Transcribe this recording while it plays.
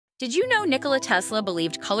Did you know Nikola Tesla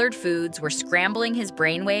believed colored foods were scrambling his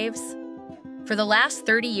brainwaves? For the last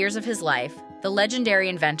 30 years of his life, the legendary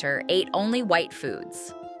inventor ate only white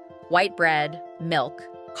foods. White bread, milk,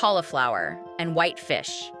 cauliflower, and white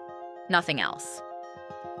fish. Nothing else.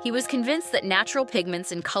 He was convinced that natural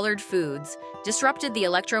pigments in colored foods disrupted the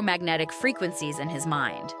electromagnetic frequencies in his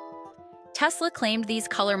mind. Tesla claimed these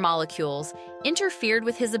color molecules interfered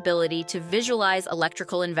with his ability to visualize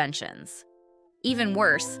electrical inventions. Even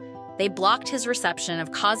worse, they blocked his reception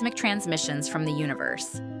of cosmic transmissions from the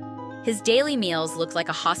universe. His daily meals looked like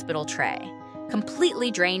a hospital tray, completely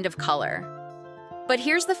drained of color. But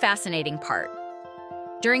here's the fascinating part.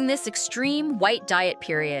 During this extreme white diet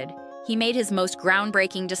period, he made his most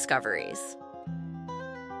groundbreaking discoveries.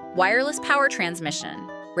 Wireless power transmission,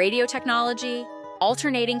 radio technology,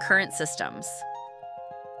 alternating current systems.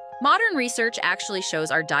 Modern research actually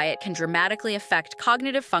shows our diet can dramatically affect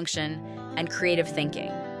cognitive function and creative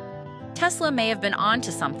thinking. Tesla may have been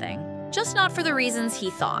onto something, just not for the reasons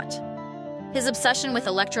he thought. His obsession with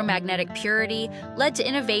electromagnetic purity led to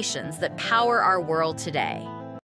innovations that power our world today.